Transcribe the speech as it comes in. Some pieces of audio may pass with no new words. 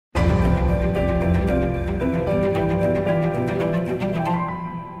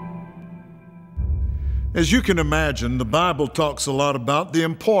As you can imagine, the Bible talks a lot about the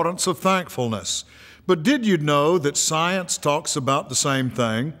importance of thankfulness. But did you know that science talks about the same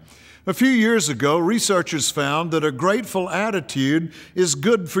thing? A few years ago, researchers found that a grateful attitude is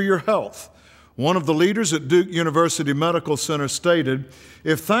good for your health. One of the leaders at Duke University Medical Center stated,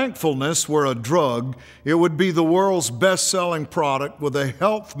 "If thankfulness were a drug, it would be the world's best-selling product with a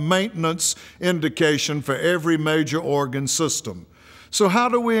health maintenance indication for every major organ system." So how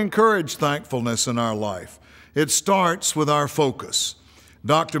do we encourage thankfulness in our life? It starts with our focus.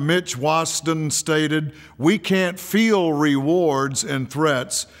 Dr. Mitch Wasden stated, "We can't feel rewards and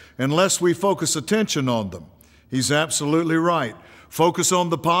threats unless we focus attention on them." He's absolutely right. Focus on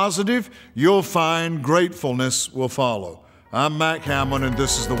the positive, you'll find gratefulness will follow. I'm Mac Hammond, and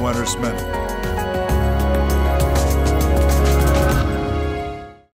this is the Winner's Minute.